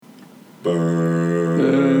Bear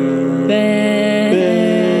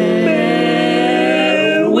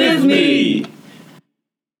with me.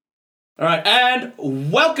 All right, and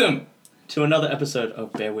welcome to another episode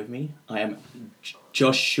of Bear With Me. I am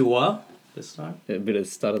Joshua this time. A bit of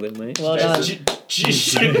stutter there, mate. Well done.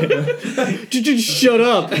 Shut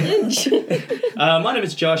up. My name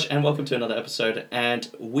is Josh, and welcome to another episode. And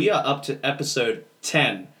we are up to episode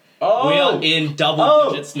 10. Oh, We are in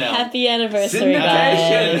double digits now. Happy anniversary, guys.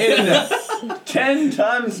 syndication in 10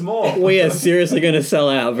 times more. We are seriously going to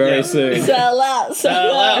sell out very soon. Sell out.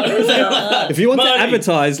 If you want Money. to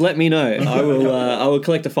advertise, let me know. I will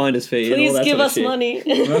collect a finder's fee. and all Please that give sort of us shit. money.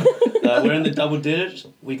 We're in the double digits.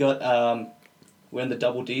 We're in the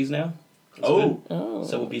double Ds now. That's good. Oh.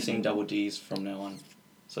 So we'll be seeing double Ds from now on.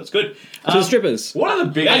 So it's good. To the strippers. What are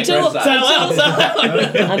the big Until- red Sell flags? out, sell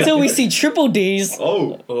out. Until we see triple D's.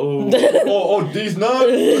 Oh, Oh. these nuts.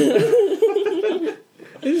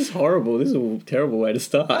 This is horrible. This is a terrible way to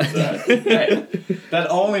start. Hey, that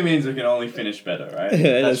only means we can only finish better, right?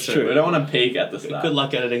 Yeah, that's We true. don't want to peak at the start. Good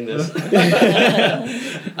luck editing this.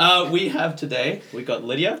 We have today, we got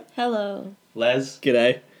Lydia, Hello. Les,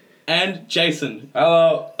 G'day. and Jason.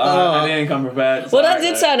 Hello. I didn't come prepared. Well, Sorry, that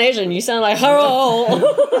did mate. sound Asian. You sound like hello.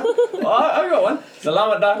 Oh, I got one.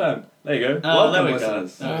 Selamat datang. There you go. Oh, Welcome, there we go.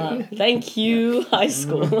 listeners. Thank you, high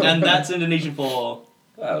school. And that's Indonesian for...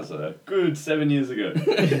 That was a good 7 years ago.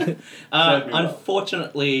 Served me well.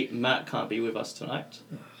 Unfortunately, Matt can't be with us tonight.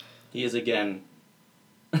 He is again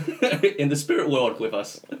in the spirit world with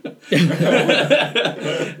us.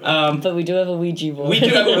 But we do have a Ouija board. We do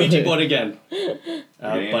have a Ouija board again. Yeah, But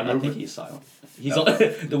I think movement. he's silent. He's on,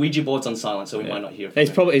 the Ouija board's on silent, so we might not hear from He's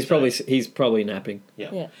him. he's probably napping.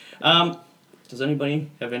 Yeah. Yeah. Does anybody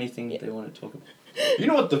have anything they want to talk about? You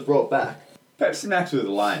know what they've brought back? Pepsi Max with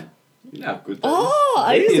lime. You know how good that is.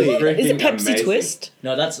 Oh, It is is it freaking Pepsi amazing. Twist?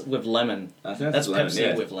 No, that's with lemon. I think That's lemon, Pepsi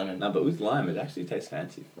yeah. with lemon. No, but with lime, it actually tastes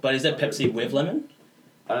fancy. But is that Pepsi with lemon?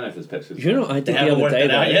 I don't know if there's Pepsi with You know lemon. what I They did the haven't other worked day,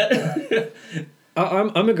 it out though? yet.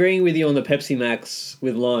 I'm agreeing with you on the Pepsi Max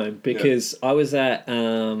with lime because I was at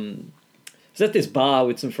this bar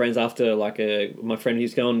with some friends after my friend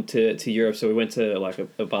who's gone to Europe, so we went to like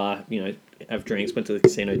a bar, have drinks, went to the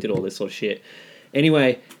casino, did all this sort of shit.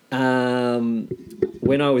 Anyway,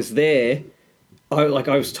 when I was there, I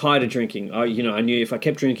was tired of drinking. I knew if I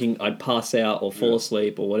kept drinking, I'd pass out or fall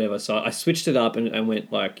asleep or whatever. So I switched it up and went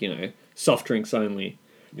soft drinks only.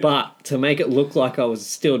 Yeah. But to make it look like I was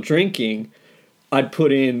still drinking, I'd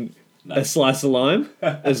put in a slice of lime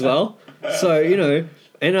as well. So,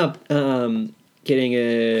 end up getting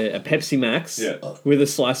a Pepsi Max with a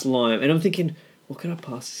slice of lime. And I'm thinking, what can I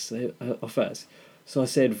pass this off as? So I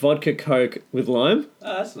said vodka Coke with lime.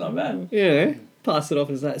 Oh, that's not bad. Pass it off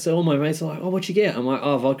as that. So all my mates are like, oh, what'd you get? I'm like,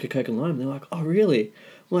 oh, vodka Coke and lime. And they're like, oh, really?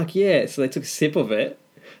 I'm like, yeah. So they took a sip of it.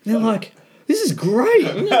 And they're like, this is great.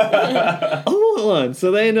 I want one.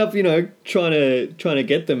 So they end up, trying to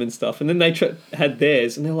get them and stuff. And then they had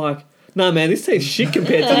theirs, and they're like, "No, man, this tastes shit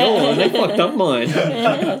compared to your one." They fucked up mine.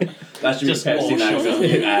 That should Just be Pepsi all Max sugar.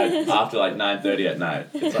 as you add after like 9:30 at night.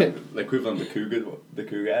 It's like the equivalent of the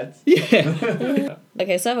Cougar ads. Yeah.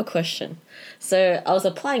 Okay, so I have a question. So I was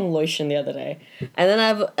applying lotion the other day, and then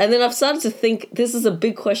I've started to think this is a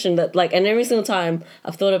big question that and every single time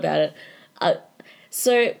I've thought about it.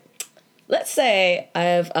 So let's say I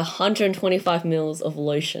have 125 mils of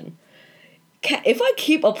lotion. If I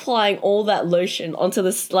keep applying all that lotion onto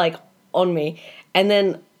this on me, and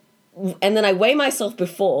then I weigh myself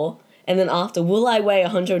before and then after, will I weigh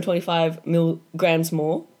 125 milligrams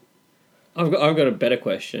more? I've got a better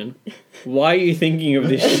question. Why are you thinking of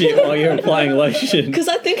this shit while you're applying lotion? Because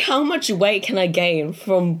I think, how much weight can I gain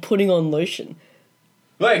from putting on lotion?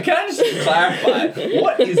 Wait, can I just clarify?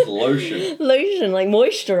 What is lotion? Lotion, like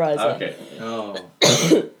moisturizer. Okay. Oh.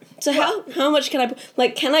 So how much can I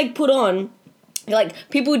can I put on?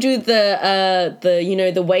 People do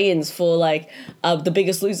the weigh-ins for The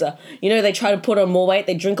Biggest Loser. They try to put on more weight.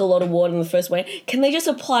 They drink a lot of water in the first weigh. Can they just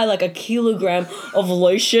apply a kilogram of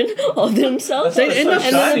lotion of themselves? They end up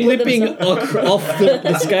and then put flipping themselves- off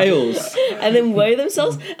the scales. and then weigh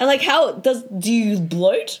themselves? And do you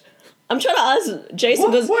bloat? I'm trying to ask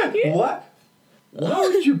Jason because What? Why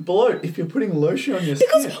would you bloat if you're putting lotion on your skin?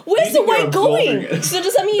 Because where's the weight going? It? So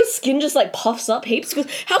does that mean your skin just puffs up heaps?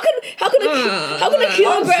 Because how can a kilogram?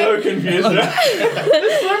 I'm so confused.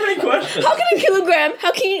 There's so many questions. How can a kilogram?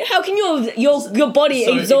 How can your body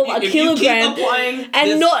So absorb if a you keep kilogram applying and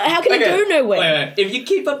this- not? How can it go nowhere? Wait. If you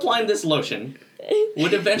keep applying this lotion,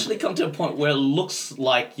 would eventually come to a point where it looks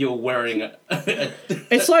like you're wearing a jumper.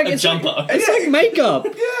 It's like makeup.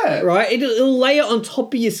 Yeah. Right? It'll layer on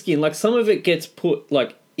top of your skin. Some of it gets put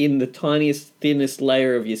in the tiniest, thinnest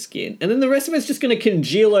layer of your skin, and then the rest of it's just going to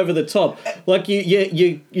congeal over the top, like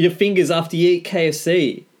your fingers after you eat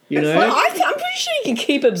KFC. You know, I'm pretty sure you can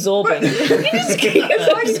keep absorbing. You can just keep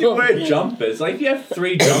It's like if you absorbing. wear jumpers. Like if you have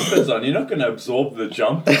 3 jumpers on, you're not going to absorb the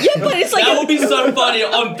jumper. Yeah, but it's like That would be so funny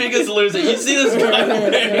on Biggest Loser. You see this guy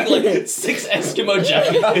wearing like 6 Eskimo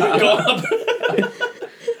jackets go up.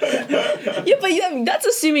 yeah, but that's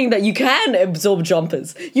assuming that you can absorb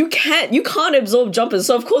jumpers. You can't absorb jumpers.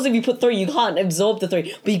 So of course, if you put 3, you can't absorb the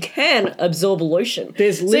 3, but you can absorb lotion.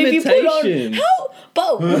 There's so if you put on limitations. how.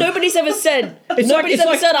 But nobody's ever said. It's nobody's like-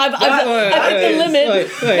 ever said I've hit the limit.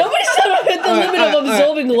 wait. Nobody's ever hit the limit of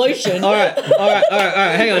absorbing lotion. all right.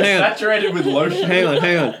 Hang on. Saturated with lotion. Hang on.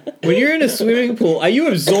 When you're in a swimming pool, are you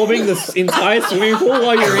absorbing the entire swimming pool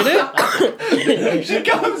while you're in it? She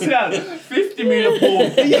comes out, 50-meter pool,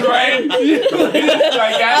 drain.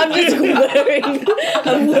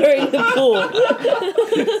 I'm wearing the pool.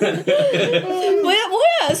 well,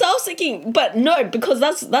 yeah. So I was thinking, but no, because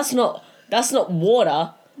that's not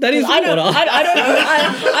water. That is I don't. water.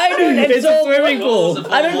 I don't absorb. It's a swimming water.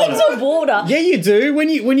 pool. I don't absorb water. Yeah, you do. When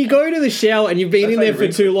you go to the shower and you've been in there for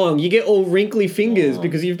too long, you get all wrinkly fingers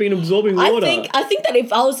because you've been absorbing water. I think that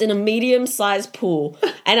if I was in a medium-sized pool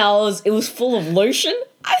and it was full of lotion,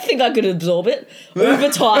 I think I could absorb it over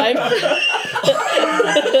time.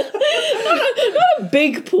 Not a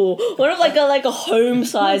big pool, not like a home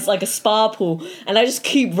size, like a spa pool, and I just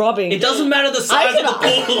keep rubbing. It doesn't matter the size of the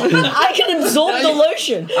pool. I can absorb the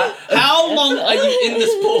lotion. How long are you in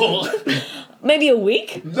this pool? Maybe a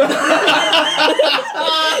week.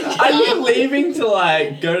 Are you leaving to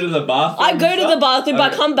like go to the bathroom? I go to the bathroom, but I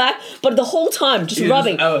Okay. come back, but the whole time just You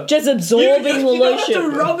rubbing, just- just absorbing the You don't have to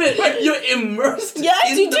lotion. rub it. Like, you're immersed.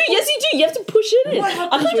 Yes, in you the do. pool. Yes, you do. You have to push it in. What I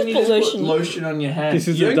happens can't when you just just put put lotion. lotion on your hands? This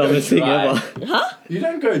is You the don't go dumbest thing dry. ever. Huh? You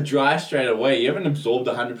don't go dry straight away. You haven't absorbed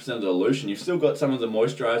 100% of the lotion. You've still got some of the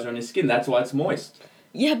moisturizer on your skin. That's why it's moist.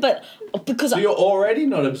 Yeah, but because So you're already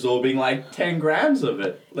not absorbing like 10 grams of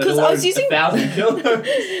it. Let 'Cause I alone was using- 1,000 kilos.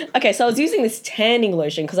 okay, so I was using this tanning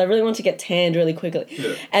lotion because I really want to get tanned really quickly, Yeah.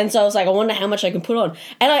 and so I was like, I wonder how much I can put on,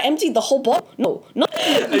 and I emptied the whole bottle. No, not.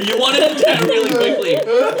 You wanted to tan really quickly,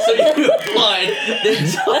 so you applied the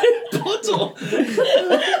entire bottle.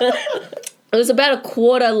 It was about a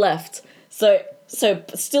quarter left, so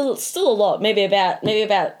still a lot. Maybe about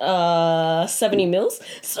 70 mils.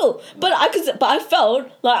 Still, but I felt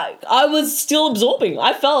like I was still absorbing.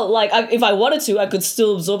 I felt like if I wanted to, I could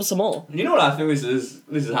still absorb some more. You know what I think this is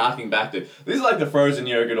harking back to? This is like the frozen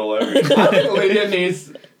yogurt all over again. I think Lydia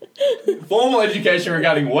needs formal education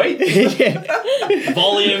regarding weight. Yeah,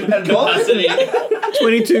 Volume and volume. capacity.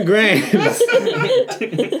 22 grams.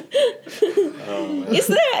 Is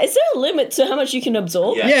there a limit to how much you can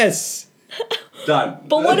absorb? Yeah. Yes, Done.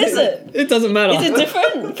 But what is it? it doesn't matter. Is it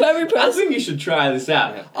different for every I person? think you should try this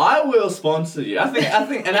out. I will sponsor you. I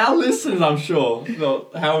think, and our listeners, I'm sure, well,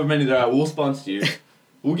 however many there are, will sponsor you.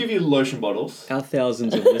 We'll give you lotion bottles. Our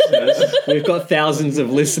thousands of listeners. We've got thousands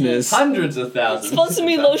of listeners. Hundreds of thousands. Sponsor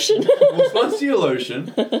me lotion. We'll sponsor you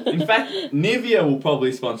lotion. In fact, Nivea will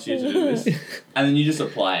probably sponsor you to do this. And then you just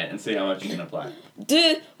apply it and see how much you can apply.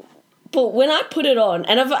 Dude, but when I put it on,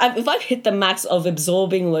 and if I've hit the max of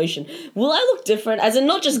absorbing lotion, will I look different? As in,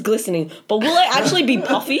 not just glistening, but will I actually be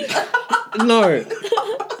puffy? No.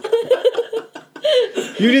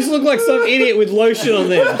 You just look like some idiot with lotion on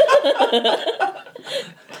there.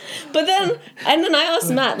 But then, and then I asked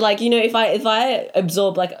Matt, like, you know, if I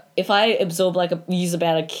use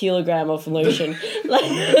about a kilogram of lotion, like,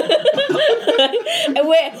 and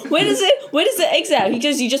where does it exit out? He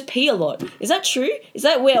goes, you just pee a lot. Is that true? Is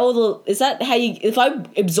that how you? If I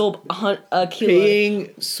absorb a kilo,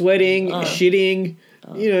 Peeing, sweating, shitting,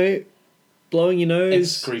 you know, blowing your nose.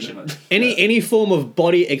 Excretion. Any form of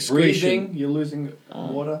body excretion. Breathing, you're losing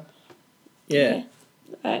water. Yeah.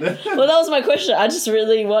 Right. Well, that was my question. I just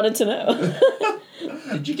really wanted to know.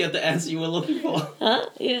 Did you get the answer you were looking for? Huh?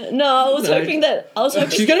 Yeah. No, I was hoping.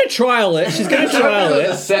 She's gonna trial it. She's gonna trial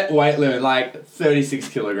A it. set weight limit, like 36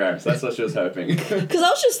 kilograms. That's what she was hoping. Because I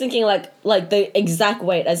was just thinking like the exact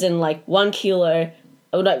weight, as in like 1 kilo,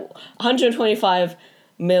 or like 125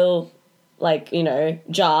 mil, like, you know,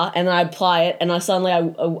 jar, and then I apply it, and I suddenly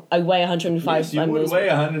I weigh 125 Yes, you would mils. weigh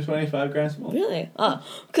 125 grams more. Really? Oh,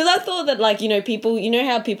 because I thought that, like, you know, people, you know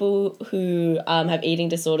how people who have eating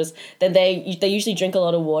disorders, that they usually drink a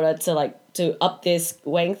lot of water to up their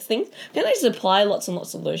weighing things. Can they just apply lots and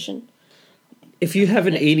lots of lotion? If you have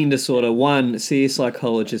an eating disorder, 1, see a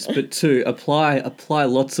psychologist, but 2, apply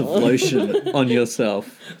lots of lotion on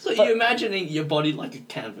yourself. So you're imagining your body like a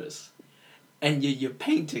canvas, and you're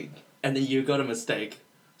painting, and then you got a mistake.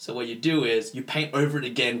 So what you do is you paint over it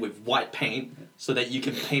again with white paint so that you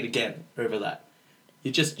can paint again over that.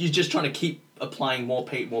 You're just trying to keep applying more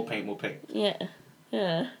paint. Yeah.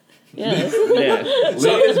 Yeah. Yes. Yeah. Look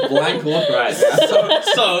at this blank look right now.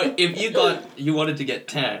 So if you wanted to get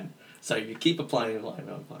tan, so you keep applying and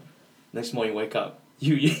applying. Next morning you wake up,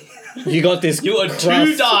 you You got this. you are too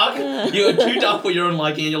crust. dark. You are too dark for your own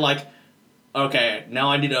liking, and you're like, okay, now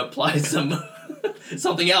I need to apply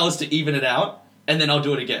something else to even it out, and then I'll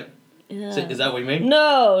do it again. Yeah. So, is that what you mean?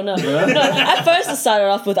 No. At first, it started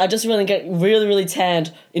off with I just really get really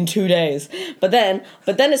tanned in 2 days, but then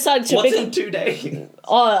it started to What's become. in 2 days?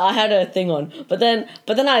 Oh, I had a thing on, but then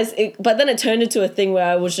it turned into a thing where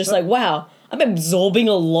I was just like, wow, I'm absorbing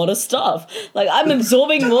a lot of stuff. Like I'm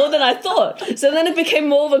absorbing more than I thought. So then it became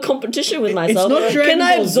more of a competition with myself. not Dragon Can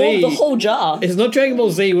I Ball absorb Z. the whole jar? It's not Dragon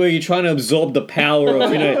Ball Z where you're trying to absorb the power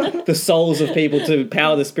of, the souls of people to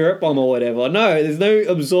power the spirit bomb or whatever. No, there's no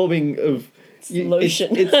absorbing of... Lotion.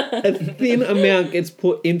 It's a thin amount gets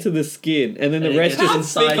put into the skin, and then the And it rest gets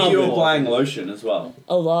just inside Thick you. you're applying lotion as well.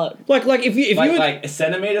 A lot. like if you were Like a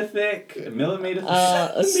centimeter thick, a millimeter thick.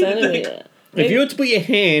 A centimeter. if you were to put your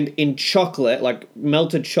hand in chocolate, like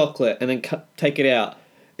melted chocolate, and then take it out,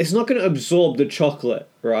 it's not going to absorb the chocolate,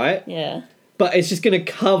 right? Yeah. But it's just going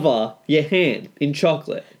to cover your hand in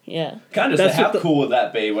chocolate. Yeah. Kind of. That's How what the- cool would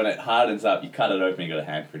that be when it hardens up? You cut it open, you got a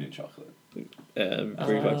handprint in chocolate.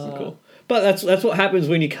 Pretty fucking cool. But that's what happens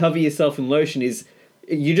when you cover yourself in lotion. Is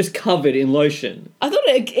you're just covered in lotion. I thought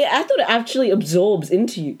it actually absorbs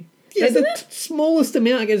into you. Yeah, Doesn't the smallest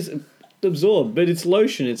amount gets absorbed, but it's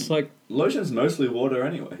lotion. It's like Lotion's mostly water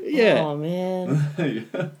anyway. yeah. Oh man.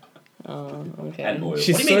 Yeah. Oh, okay. And oil.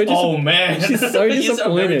 She's What do you mean? so Oh man, She's so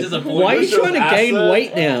You're very disappointed. Why are you Lotion trying to gain acid.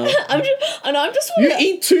 weight now? I'm just You wanna,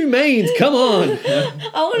 eat 2 mains. Come on.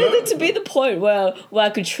 I wanted it to be the point where I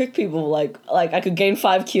could trick people, like I could gain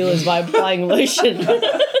 5 kilos by applying lotion.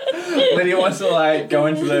 Lydia wants to like go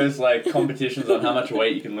into those like competitions on how much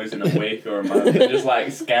weight you can lose in a week or a month and just like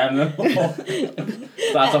scam them all.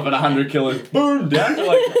 Starts off at 100 kilos, boom, down to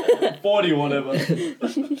like 40 whatever.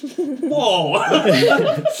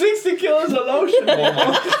 Whoa! 60 kilos of lotion.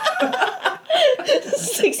 Mama.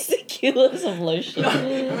 60 kilos of lotion.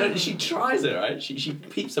 And she tries it, right? She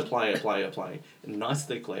keeps applying, a nice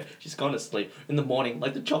thick layer. She's gone to sleep in the morning,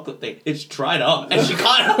 like the chocolate thing. It's dried up, and she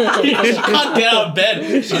can't get out of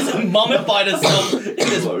bed. She's mummified herself in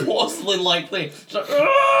this porcelain-like thing. She's like,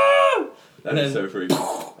 "Ah!" That is so freaky.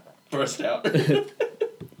 burst out.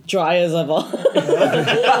 Dry as ever.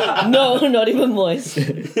 No, not even moist.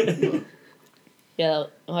 Yeah,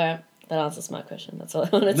 alright. That answers my question. That's all I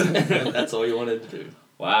wanted to know. That's all you wanted to do.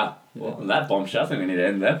 Wow. Well, on that bombshell, I think we need to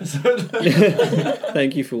end the episode.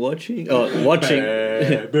 Thank you for watching. Oh, watching.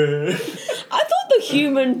 I thought the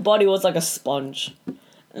human body was like a sponge.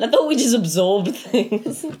 And I thought we just absorbed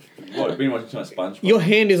things. What, we've been watching too much SpongeBob. Your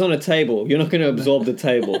hand is on a table. You're not going to absorb the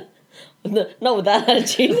table. No, not with that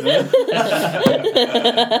attitude.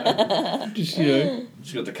 Just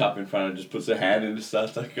She's got the cup in front of her, just puts her hand in and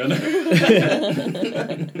starts like on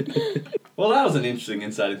it. Well, that was an interesting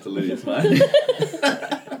insight into Lydia's mind.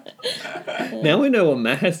 Now we know what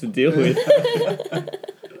Matt has to deal with.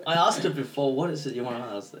 I asked her before, what is it you want to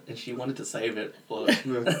ask? And she wanted to save it for...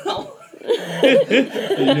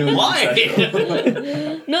 Why?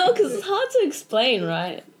 No, because it's hard to explain,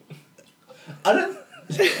 right? I don't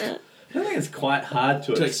think it's quite hard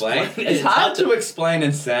to explain. explain. It's hard to explain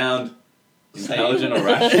and sound intelligent or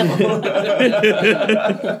rational.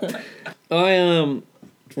 I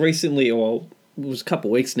recently, well, it was a couple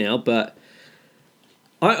of weeks now, but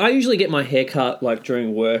I usually get my hair cut like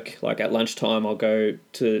during work, like at lunchtime. I'll go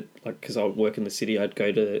to because I work in the city. I'd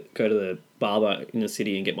go to the barber in the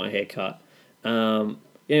city and get my hair cut.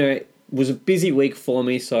 It was a busy week for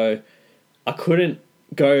me, so I couldn't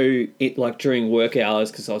go during work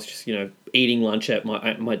hours because I was just eating lunch at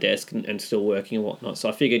my desk and still working and whatnot. So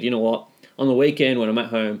I figured, you know what, on the weekend when I'm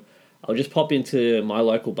at home, I'll just pop into my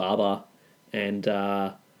local barber and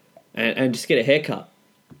just get a haircut.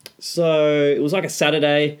 So it was like a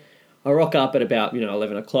Saturday. I rock up at about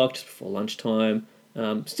 11 o'clock, just before lunchtime.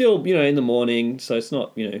 Still in the morning, so it's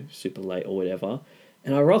not super late or whatever.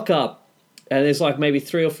 And I rock up, and there's like maybe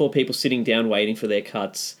 3 or 4 people sitting down waiting for their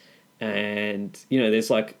cuts. And there's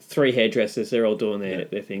like 3 hairdressers. They're all doing their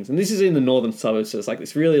things. And this is in the northern suburbs, so it's like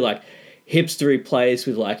this really like hipstery place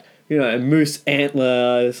with like a moose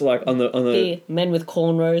antler. It's like on the The men with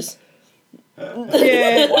cornrows.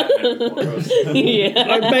 yeah.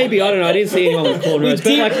 Yeah. Maybe, I don't know. I didn't see anyone with cornrows,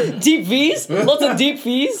 but like. Deep V's? Lots of deep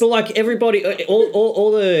V's? So like everybody,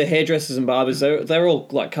 all the hairdressers and barbers, they're all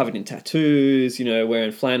like covered in tattoos,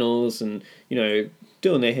 wearing flannels and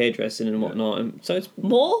doing their hairdressing and whatnot. And so it's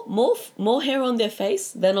More hair on their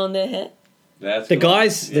face than on their hair. That's the cool.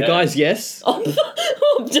 guys. The Yeah. guys, yes.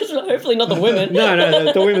 Just hopefully not the women.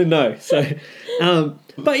 No, the women no. So,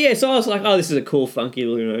 but yeah, so I was like, oh, this is a cool, funky,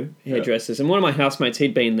 hairdressers. And one of my housemates,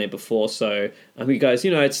 he'd been there before, so he goes,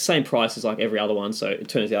 it's the same price as like every other one, so it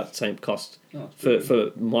turns out the same cost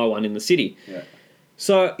for my one in the city. Yeah.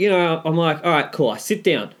 So, I'm like, all right, cool. I sit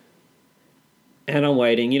down. And I'm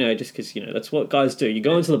waiting, just because, that's what guys do. You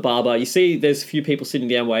go into the barber, you see there's a few people sitting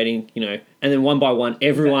down waiting, and then one by one,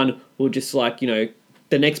 everyone will just like,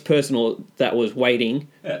 the next person that was waiting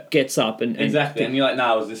gets up and Exactly. And you're like,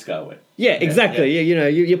 nah, it was this guy wait. yeah, exactly. Yeah,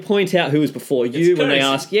 you point out who was before you when they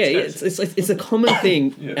ask. Yeah, it's a common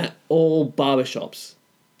thing at all barbershops,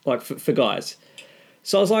 like for guys.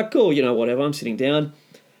 So I was like, cool, whatever. I'm sitting down.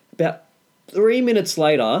 About 3 minutes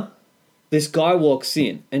later, this guy walks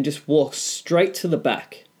in and just walks straight to the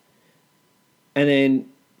back. And then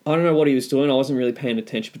I don't know what he was doing. I wasn't really paying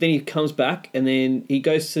attention. But then he comes back and then he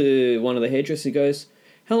goes to one of the hairdressers. He goes,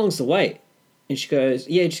 how long's the wait? And she goes,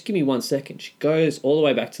 yeah, just give me 1 second. She goes all the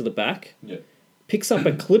way back to the back, picks up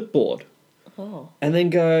a clipboard, and then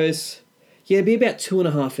goes, yeah, it'd be about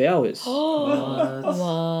 2.5 hours.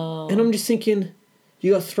 Wow. And I'm just thinking,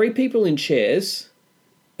 you got 3 people in chairs,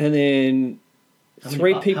 and then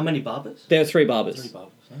How many barbers? There are 3 barbers. 3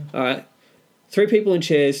 barbers. All right. 3 people in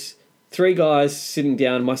chairs, 3 guys sitting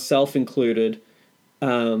down, myself included.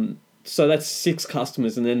 So that's 6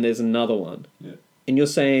 customers, and then there's another one. Yeah. And you're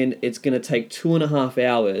saying it's going to take 2.5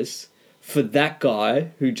 hours for that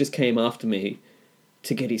guy who just came after me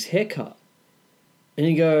to get his hair cut. And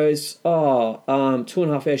he goes,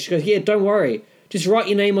 2.5 hours. She goes, yeah, don't worry. Just write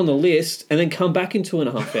your name on the list and then come back in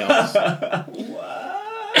 2.5 hours.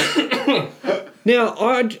 Now,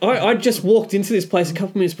 I just walked into this place a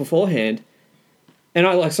couple minutes beforehand, and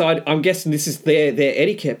I'm guessing this is their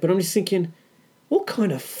etiquette, but I'm just thinking, what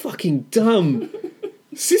kind of fucking dumb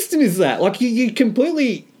system is that? Like, you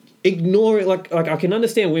completely ignore it. Like I can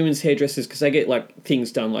understand women's hairdressers because they get like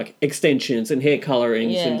things done like extensions and hair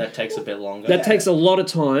colorings, Yeah. and That takes a bit longer. that takes a lot of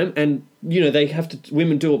time, and they have to.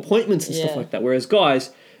 Women do appointments and stuff Yeah. like that, whereas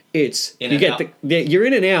guys, it's In you and get out. you're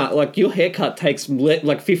in and out. Like your haircut takes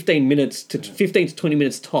like 15 to 20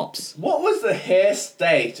 minutes tops. What was the hair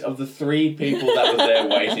state of the 3 people that were there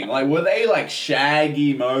waiting? Like, were they like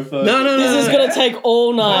shaggy mofos? No. This is gonna take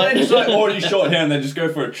all Why night. they just like already short hair and they just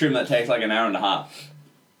go for a trim that takes like an hour and a half?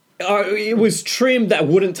 It was trim that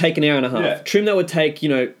wouldn't take an hour and a half. Yeah. Trim that would take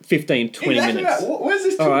 15, 20 Exactly minutes. right. Where's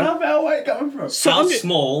this All right. 2.5 hour wait coming from? So How I'm just,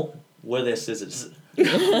 small were their scissors?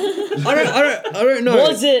 I don't know.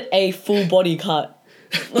 Was it a full body cut?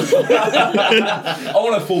 I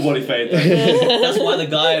want a full body fade. Though. That's why the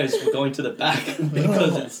guys were going to the back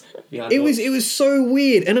because it's behind. It was so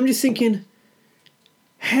weird, and I'm just thinking,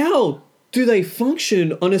 how do they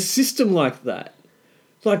function on a system like that?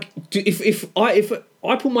 Like, if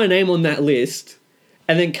I put my name on that list,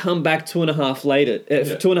 and then come back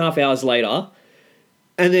 2.5 hours later,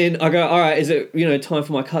 and then I go, all right, is it time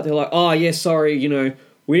for my cut? They're like, oh yeah, sorry,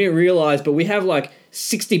 we didn't realize, but we have like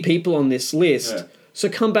 60 people on this list. Yeah. So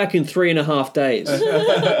come back in 3.5 days.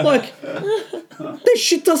 Like, that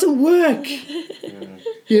shit doesn't work.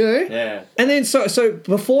 Yeah. And then so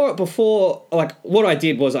before like what I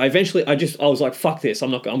did was I was like, fuck this,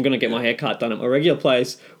 I'm gonna get my hair cut done at my regular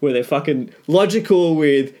place where they're fucking logical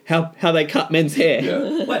with how they cut men's hair.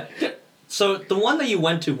 Yeah. Wait, so the one that you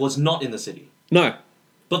went to was not in the city, No,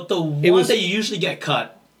 but the one was- that you usually get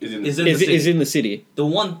cut Is in is the in the city. is in the city. The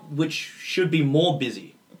one which should be more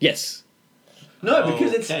busy. Yes. No,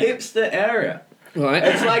 because it's Okay. hipster area. Right.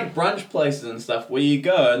 It's like brunch places and stuff where you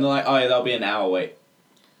go and they're like, oh yeah, there'll be an hour wait.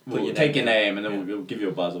 We'll your take name your in. name and then we'll give you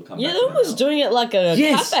a buzz. We'll come Yeah, back. they're in an almost hour. doing it like a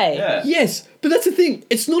Yes. cafe. Yeah. Yes, but that's the thing.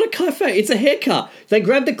 It's not a cafe. It's a haircut. They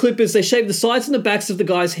grab the clippers, they shave the sides and the backs of the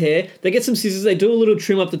guy's hair, they get some scissors, they do a little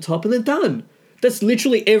trim up the top, and they're done. That's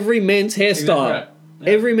literally every men's hairstyle. Exactly right. Yeah.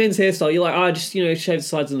 Every men's hairstyle. You're like, just shave the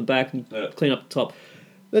sides and the back and Yeah. clean up the top.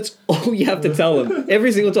 That's all you have to tell them.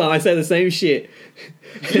 Every single time I say the same shit.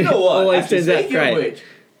 You know what? Always Actually, turns out speaking of great. which,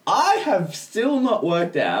 I have still not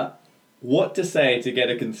worked out what to say to get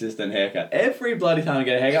a consistent haircut. Every bloody time I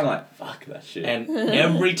get a haircut, I'm like, fuck that shit. And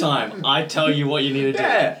every time I tell you what you need to do,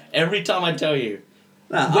 Yeah. every time I tell you,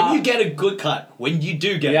 Nah, when you get a good cut, when you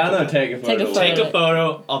do get yeah, a I good know. cut, Take a photo. Take a photo. take a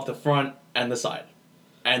photo of the front and the side.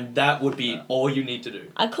 And that would be all you need to do.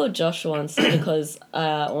 I called Josh once because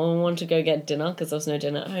I wanted to go get dinner because there was no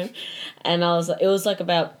dinner at home, and it was like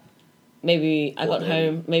about maybe I got 4:30.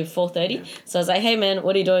 home maybe 4:30. Yeah. So I was like, hey man,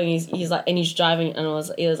 what are you doing? He's like, and he's driving, and I was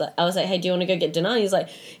like, hey, do you want to go get dinner? And he's like,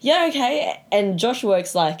 yeah, okay. And Josh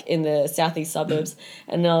works like in the southeast suburbs,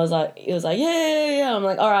 and he was like, yeah. I'm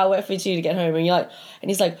like, all right, I'll wait for you to get home. And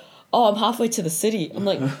he's like, oh, I'm halfway to the city. I'm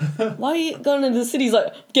like, why are you going into the city? He's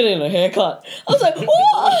like, getting a haircut. I was like,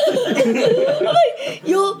 what? I'm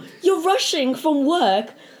like, you're rushing from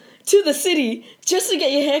work to the city just to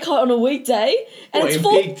get your haircut on a weekday, and What,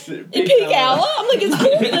 it's in in peak peak hour. I'm like, it's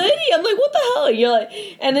 4:30. I'm like, what the hell? And you're like,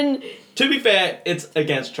 and then To be fair, it's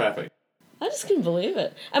against traffic. I just couldn't believe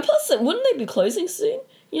it. And plus, wouldn't they be closing soon?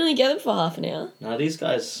 You only get them for half an hour. Now these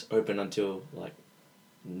guys open until like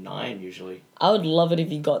 9 usually. I would love it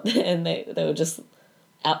if you got there and they were just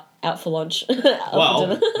out for lunch. Out for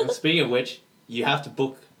dinner. Well, speaking of which, you have to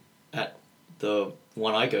book at the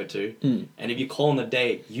one I go to, and if you call on the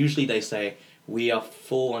day, usually they say we are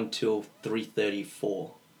full until 3:34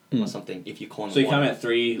 or something. If you call on So the you come one. at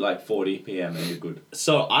 3:40 p.m. and you're good.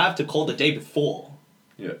 So I have to call the day before.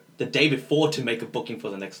 Yeah. The day before to make a booking for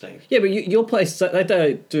the next day. Yeah, but your place, they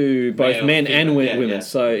don't do both Male, men and female, yeah, women, yeah.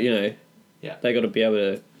 so, you know, Yeah. they got to be able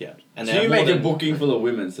to... Yeah, and So there you are more make a than- booking for the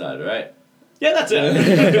women's side, right? Yeah, that's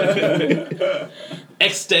it.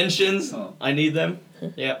 Extensions, Oh. I need them.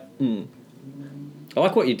 Yeah, I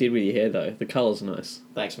like what you did with your hair, though. The colour's nice.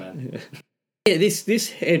 thanks, man. Yeah, this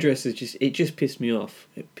hairdresser just pissed me off.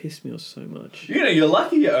 It pissed me off so much. You're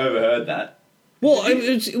lucky you overheard that. Well,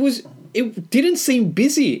 it didn't seem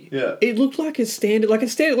busy. Yeah. It looked like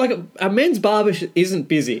a men's barber isn't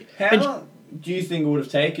busy. How And- long do you think it would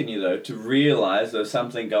have taken you though to realise there was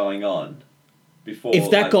something going on before? If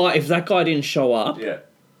that guy didn't show up, Yeah.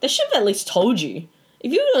 They should have at least told you.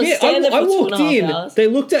 If you were going to yeah, stand there I for walked 2.5 in. hours. They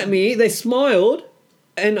looked at me. They smiled,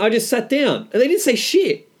 and I just sat down, and they didn't say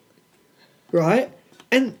shit. Right,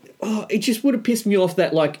 and it just would have pissed me off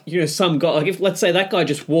that some guy, if let's say that guy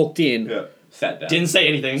just walked in, Yeah. Sat down. Didn't say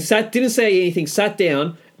anything. didn't say anything, sat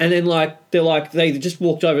down, and then they just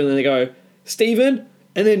walked over and then they go, Stephen,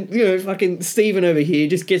 and then fucking Stephen over here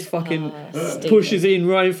just gets fucking Stephen. pushes in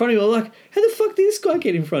right in front of me. I'm like, how the fuck did this guy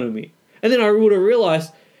get in front of me? And then I would have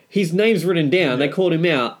realised his name's written down. They called him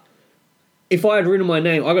out. If I had written my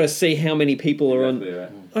name, I got to see how many people are on. Exactly,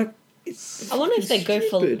 right. Like, it's I wonder if they go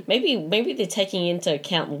for stupid. maybe they're taking into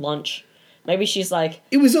account lunch. Maybe she's like,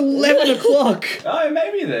 It was 11 o'clock. Oh,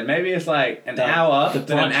 maybe then. Maybe it's like an The- hour, the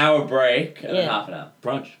then an brunch. hour break, and then Yeah. half an hour.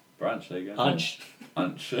 Brunch, Brunch, there you go. lunch.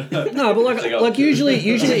 Lunch. No, but They got like two. usually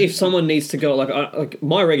if someone needs to go, like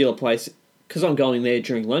my regular place, because I'm going there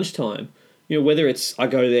during lunchtime, whether it's I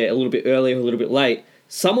go there a little bit early or a little bit late,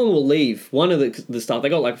 someone will leave. One of the staff, they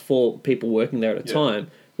got like 4 people working there at a Yeah.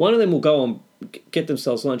 time. One of them will go and get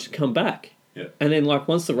themselves lunch and come back. Yeah. And then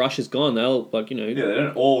once the rush is gone, they'll Yeah, they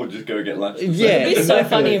don't all just go get lunch. Yeah. it'd be so Exactly.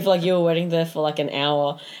 funny if you were waiting there for an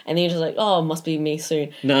hour and then you're just like, oh, it must be me soon.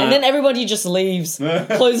 Nah. And then everybody just leaves,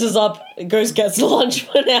 closes up, goes gets lunch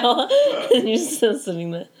for an hour, and you're still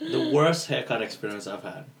sitting there. The worst haircut experience I've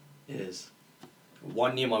had is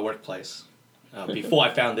one near my workplace. Before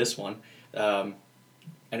I found this one, and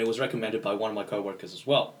it was recommended by one of my coworkers as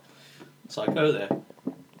well. So I go there.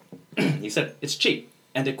 He said it's cheap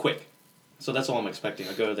and they're quick, so that's all I'm expecting.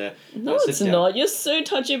 I go there. No, I sit it's down. not. You're so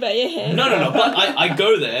touchy about your hair. No. But I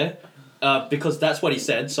go there because that's what he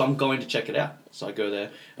said. So I'm going to check it out. So I go there,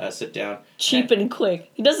 sit down. Cheap and quick.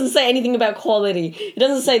 He doesn't say anything about quality. He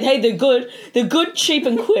doesn't say, hey, they're good. They're good, cheap,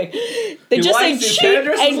 and quick. They He just say likes his cheap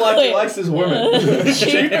hairdressers and like quick. he likes his women.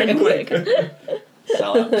 Cheap and quick.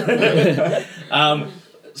 Sell out.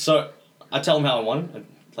 So I tell him how I want, and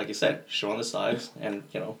like you said, short on the sides and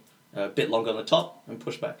a bit longer on the top and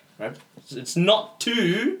push back. Right, it's not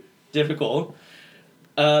too difficult.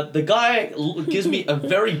 The guy gives me a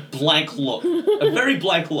very blank look,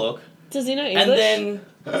 Does he know English? and then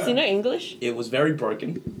Does he know English? it was very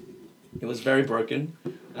broken.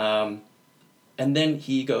 And then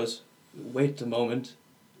he goes, wait a moment.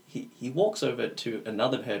 He walks over to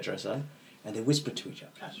another hairdresser and they whisper to each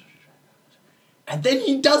other. And then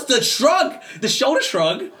he does the shoulder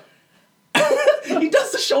shrug. He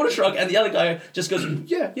does the shoulder shrug and the other guy just goes,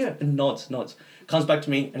 yeah, and nods. Comes back to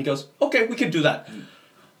me and he goes, okay, we can do that.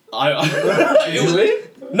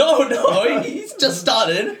 No, he's just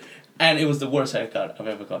started. And it was the worst haircut I've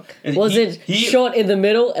ever got. And Was it short in the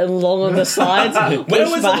middle and long on the sides? When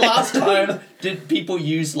Pushed was back? the last time did people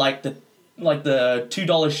use the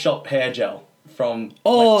 $2 shop hair gel from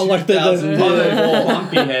Oh, like the- 2004?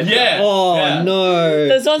 Lumpy hair. Yeah. Oh, yeah. no.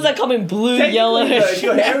 Those ones that come in blue, yellow. Technically, though, if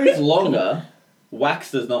your hair is longer,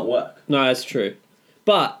 wax does not work. No, that's true.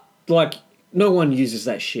 But, No one uses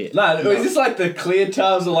that shit. No, is this like the clear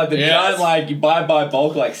tubs or like the Yes. giant, like you buy by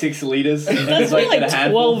bulk, like 6 liters? And That's it's for in a like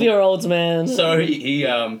handful? 12-year-olds, man. So he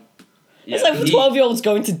It's like for 12-year-olds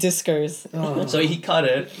going to discos. Oh, So he cut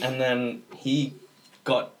it, and then he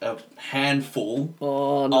got a handful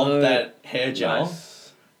oh no. of that hair gel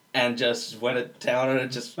Nice. and just went it down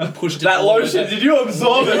and just pushed it. That all over lotion, there. did you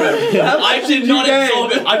absorb it? I did not gain?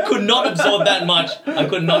 absorb it. I could not absorb that much. I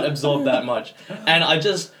could not absorb that much. And I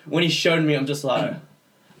just, when he showed me, I'm just like,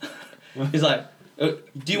 he's like,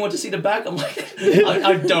 do you want to see the back? I'm like,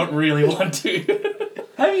 I don't really want to.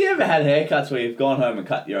 Have you ever had haircuts where you've gone home and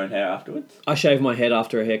cut your own hair afterwards? I shaved my head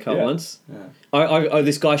after a haircut Yeah. once. Yeah.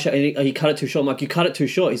 This guy, he cut it too short. I'm like, you cut it too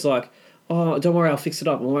short. He's like, oh, don't worry, I'll fix it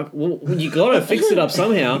up. I'm like, well, you gotta fix it up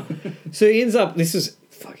somehow. So he ends up, this was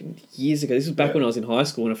fucking years ago. This was back when I was in high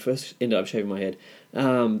school when I first ended up shaving my head.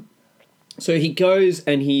 So he goes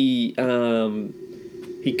and he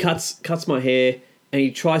cuts my hair and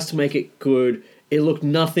he tries to make it good. It looked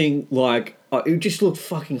nothing like, it just looked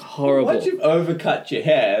fucking horrible. Once you've overcut your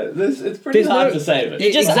hair, it's pretty There's hard no- to save it.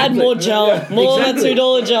 You just Exactly. add more gel, more Exactly. than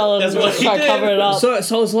 $2 gel, and That's what just he try to did. cover it up. So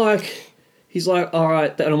I was like, he's like, all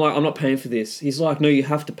right, and I'm like, I'm not paying for this. He's like, no, you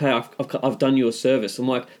have to pay. I've done you a service. I'm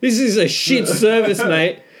like, this is a shit service,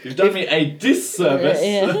 mate. You've done me a disservice.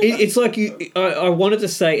 Yeah. It's like you. I wanted to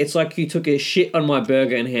say it's like you took a shit on my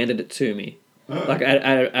burger and handed it to me, like at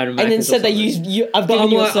a And then Macca's or said that something. I've But given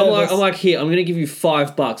you a service. I'm like, here, I'm gonna give you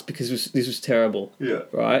 $5 because this was terrible. Yeah.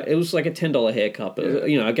 Right? It was like a $10 haircut, but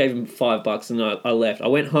you know, I gave him $5 and I left. I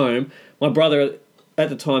went home. My brother, at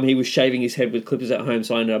the time, he was shaving his head with clippers at home,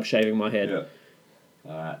 so I ended up shaving my head.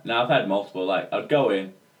 Yeah. Alright. Now I've had multiple, like, I'd go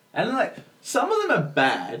in, and then, like, some of them are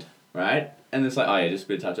bad, right? And it's like, oh yeah, just a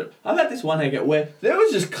bit of touch up. I've had this one haircut where there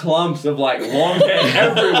was just clumps of, like, long hair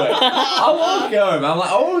everywhere. I walk home, I'm like,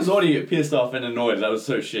 I always already get pissed off and annoyed that was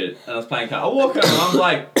so shit. And I was playing car. I walk home and I'm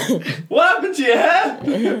like, what happened to your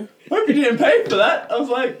hair? Hope you didn't pay for that. I was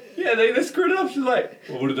like, yeah, they screwed it up. She's like,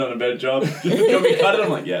 well, would have done a better job. Do you want me to cut it? I'm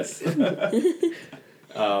like, yes.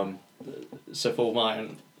 So for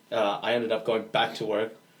mine, I ended up going back to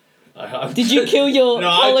work. Did you kill your No,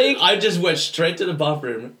 colleague? I just went straight to the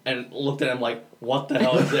bathroom and looked at him like, what the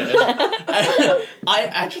hell is this? I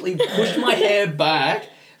actually pushed my hair back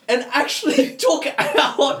and actually took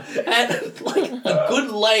out and, like, a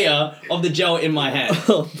good layer of the gel in my hand.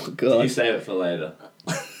 Oh my You god! save it for later.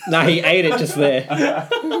 No, he ate it just there.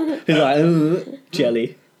 He's like,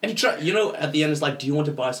 jelly. And he tried, you know, at the end it's like, do you want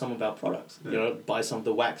to buy some of our products? You know, buy some of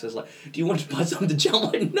the wax. It's like, do you want to buy some of the gel?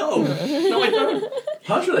 I'm like, no, I don't.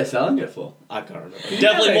 How much were they selling it for? I can't remember.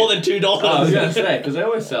 Definitely more than $2. Oh, I was gonna say, because they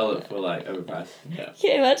always sell it for, like, overpriced. Yeah.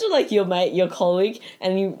 Yeah, imagine like your mate, your colleague,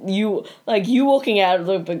 and you walking out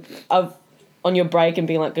of on your break and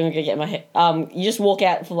being like, going to go get my hair. You just walk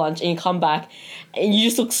out for lunch and you come back, and you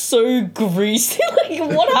just look so greasy. Like,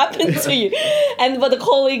 what happened to you? But the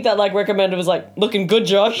colleague that like recommended was like, looking good,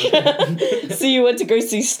 Josh. So you went to go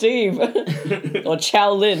see Steve or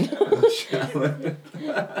Chow Lin.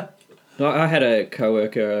 I had a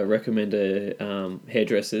coworker recommend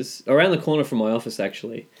hairdressers around the corner from my office.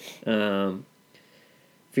 Actually,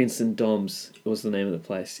 Vincent Doms was the name of the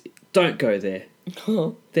place. Don't go there.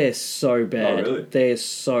 They're so bad. Oh, really? They're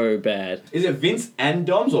so bad. Is it Vince and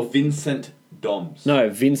Doms or Vincent Doms? No,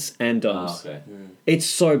 Vince and Doms. Oh, okay. It's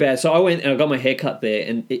so bad. So I went and I got my hair cut there,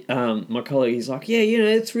 and my colleague, he's like, yeah, you know,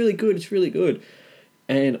 it's really good. It's really good.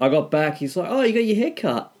 And I got back. He's like, oh, you got your hair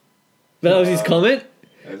cut. That was his comment.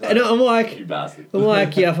 And I'm like, you bastard.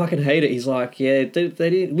 yeah, I fucking hate it. He's like, yeah, they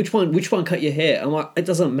did. Which one cut your hair? I'm like, it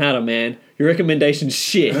doesn't matter, man. Your recommendation's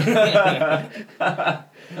shit.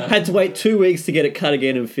 Had to wait 2 weeks to get it cut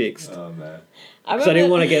again and fixed. Oh, man. So I didn't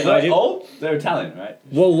want to get. I They're didn't- old? They're Italian, right?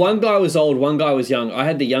 Well, one guy was old, one guy was young. I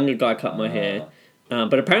had the younger guy cut my hair,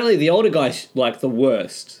 but apparently the older guy's like the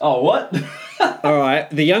worst. Oh, what? All right,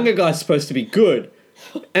 the younger guy's supposed to be good,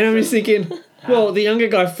 and I'm just thinking, well, the younger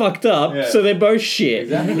guy fucked up, Yeah. so they're both shit.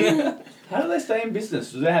 Exactly. How do they stay in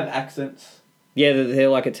business? Do they have accents? Yeah, they're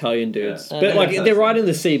like Italian dudes, Yeah. but like Yeah. they're right in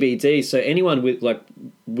the CBD, so anyone with like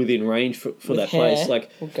within range for With that hair place, like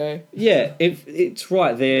will go. yeah, if it's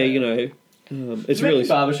right there, Yeah. you know, it's Do many really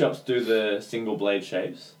barbershops do the single blade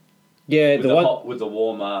shaves yeah with the the one. hot with the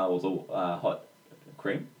warmer or the hot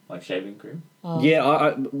cream, like shaving cream. Oh.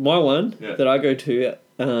 Yeah, my one Yeah. that I go to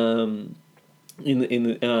in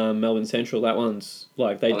the Melbourne Central, that one's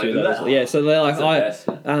like they Oh, do they do that. that? as well. Yeah, so they're like, That's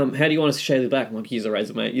the best. how do you want us to shave the back? I'm like, use a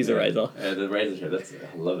razor, mate. Use a razor. Yeah, the razor shave.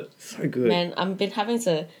 I love it. So good. Man, I've been having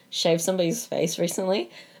to shave somebody's face recently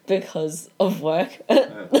because of work. Um,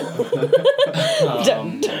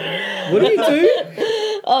 What do you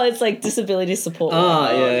do? oh, it's like disability support. Ah,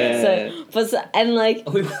 yeah. okay. And like,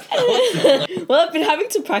 well, I've been having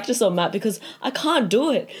to practice on Matt because I can't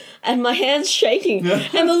do it, and my hand's shaking,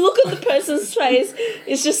 and the look on the person's face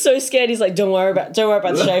is just so scared. He's like, "Don't worry about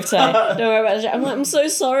the shave today. Don't worry about the shave." I'm like, "I'm so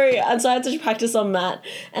sorry," and so I had to practice on Matt,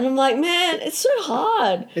 and I'm like, "Man, it's so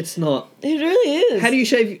hard. It's not. It really is." How do you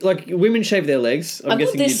shave? Like women shave their legs. I'm I've got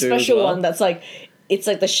guessing you this do special as well. one that's like, it's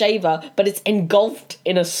like the shaver, but it's engulfed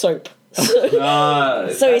in a soap.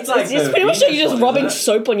 So it's pretty much like you're just rubbing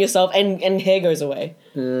soap on yourself and hair goes away.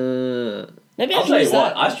 Maybe I I'll can tell use you what,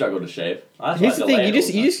 that. I struggle to shave. Here's the thing: you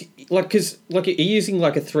just like because like you're using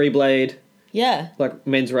like a 3-blade Yeah. like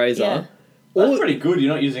men's razor. Yeah. That's pretty good.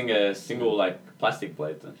 You're not using a single like plastic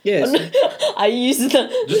blade then. Yes. I use the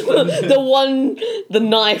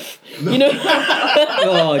knife. You know.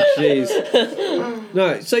 Oh jeez.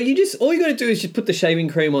 No, so all you got to do is just put the shaving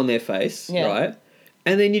cream on their face, Yeah. right?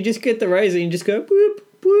 And then you just get the razor and you just go boop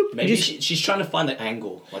boop. Maybe Just- she's trying to find the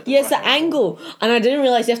angle. Like Yes, the right angle, and I didn't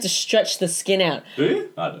realize you have to stretch the skin out. Do you?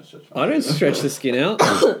 I don't stretch. I don't stretch the skin out.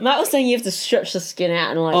 Matt was saying you have to stretch the skin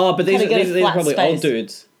out and like. Oh, but these kinda get a are flat probably space. old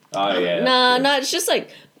dudes. Oh yeah. No, it's just like.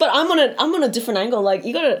 But I'm on a different angle. Like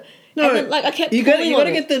you gotta. No, and then, like I kept. you pulling got on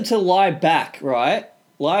to it. get them to lie back, right?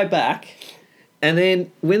 Lie back, and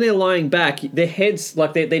then when they're lying back, their heads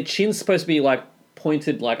like their chin's supposed to be like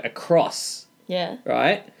pointed like across, Yeah.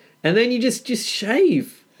 right? And then you just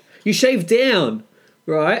shave. You shave down,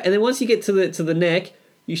 right? And then once you get to the neck,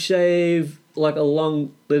 you shave like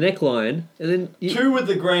along the neckline, and then you, 2 with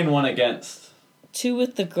the grain, 1 against. 2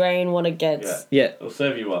 with the grain, 1 against. Yeah. yeah. It'll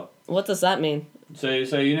serve you well. What does that mean? So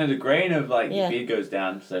you know the grain of like Yeah. your beard goes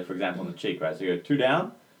down. So for example on the cheek, right? So you go 2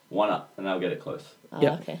 down, 1 up, and that'll get it close. Oh,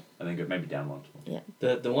 Yeah. okay. And then go maybe down 1.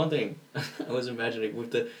 The one thing I was imagining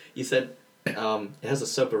with you said it has a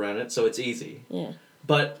soap around it, so it's easy. Yeah.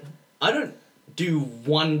 But I don't do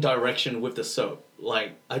one direction with the soap.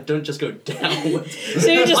 Like I don't just go downwards.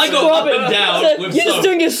 So you just I go scrub up it. and down So with you're soap. just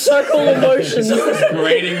doing a circle of motions.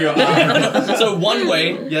 Grating your arm. So one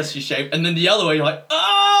way, yes, you shave, and then the other way, you're like,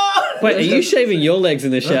 ah. Wait, are you shaving your legs in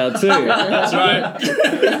the shower too? That's right.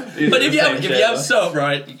 But if you have shaver. soap,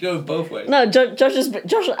 right, you go both ways. No,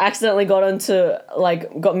 Josh accidentally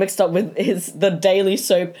got mixed up with the daily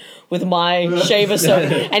soap with my shaver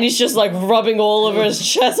soap, and he's just like rubbing all over his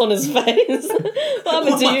chest on his face. What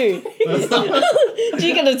happened to you? Did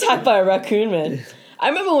you get attacked by a raccoon, man? I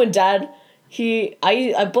remember when Dad,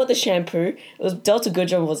 I bought the shampoo. It was Delta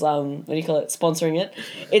Goodrum was what do you call it, sponsoring it.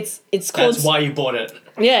 It's called That's why you bought it.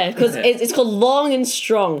 yeah, because it's called Long and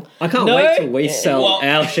Strong. I can't No? wait till we sell Well-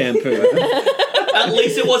 our shampoo. At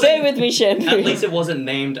least it Bear wasn't. with me, shampoo. At least it wasn't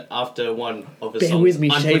named after one of his Bear songs. with me,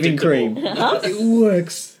 shaving cream. Unpredictable. It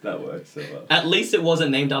works. That works so well. At least it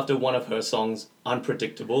wasn't named after one of her songs,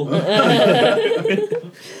 Unpredictable.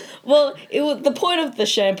 Well, the point of the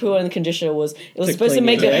shampoo and the conditioner was it was To supposed to clean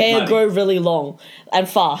make your your hair. hair grow really long and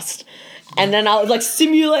fast. And then I would like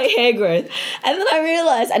simulate hair growth. And then I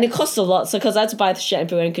realized, and it cost a lot, so because I had to buy the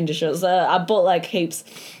shampoo and conditioner, so I bought like heaps.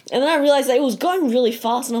 And then I realized that it was going really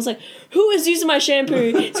fast, and I was like, who is using my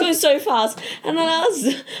shampoo? It's going so fast. And then I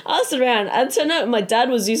asked around, and it turned out my dad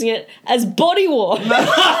was using it as body wash. You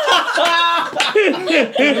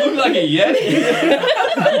look like a Yeti.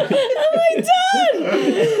 I'm like,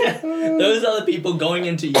 Dad! Those are the people going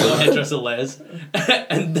into your hairdresser, Les,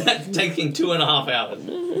 and that's taking 2.5 hours.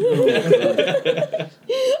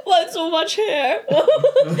 Why so much hair?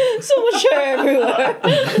 So much hair everywhere.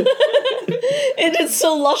 And it's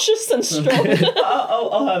so luscious and strong.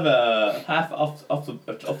 I'll have a half off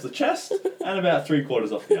the chest and about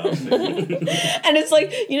 3/4 off the arms. And it's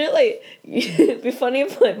like, you know, like, it'd be funny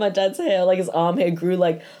if like my dad's hair, like his arm hair grew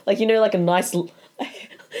like you know, like a nice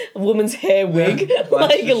woman's hair wig.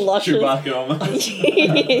 Like luscious. Chewbacca almost.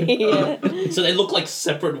 Yeah. So they look like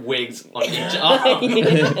separate wigs on each arm.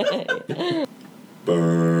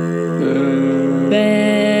 Bad